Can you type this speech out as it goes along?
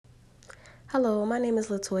Hello, my name is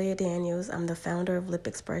Latoya Daniels. I'm the founder of Lip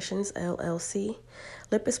Expressions, LLC.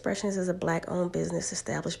 Lip Expressions is a Black-owned business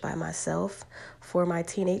established by myself for my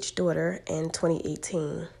teenage daughter in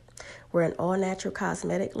 2018. We're an all-natural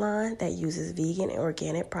cosmetic line that uses vegan and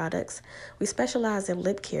organic products. We specialize in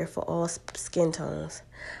lip care for all skin tones.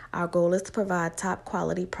 Our goal is to provide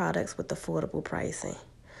top-quality products with affordable pricing.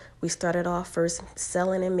 We started off first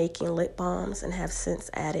selling and making lip balms and have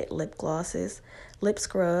since added lip glosses, lip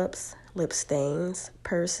scrubs, lip stains,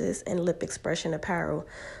 purses, and lip expression apparel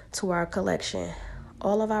to our collection.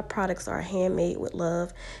 All of our products are handmade with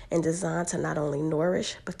love and designed to not only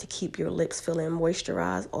nourish, but to keep your lips feeling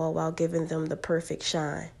moisturized, all while giving them the perfect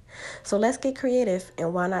shine. So let's get creative,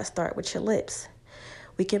 and why not start with your lips?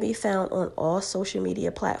 We can be found on all social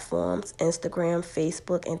media platforms, Instagram,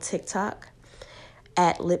 Facebook, and TikTok,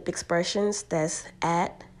 at Lip Expressions. That's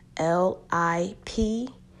at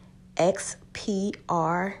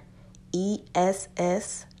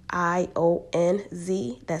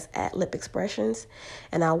LIPXPRESSIONZ. That's at Lip Expressions.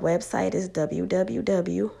 And our website is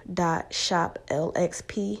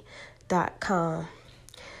www.shoplxp.com.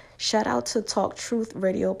 Shout out to Talk Truth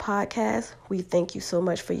Radio Podcast. We thank you so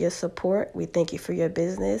much for your support. We thank you for your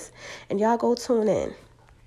business. And y'all go tune in.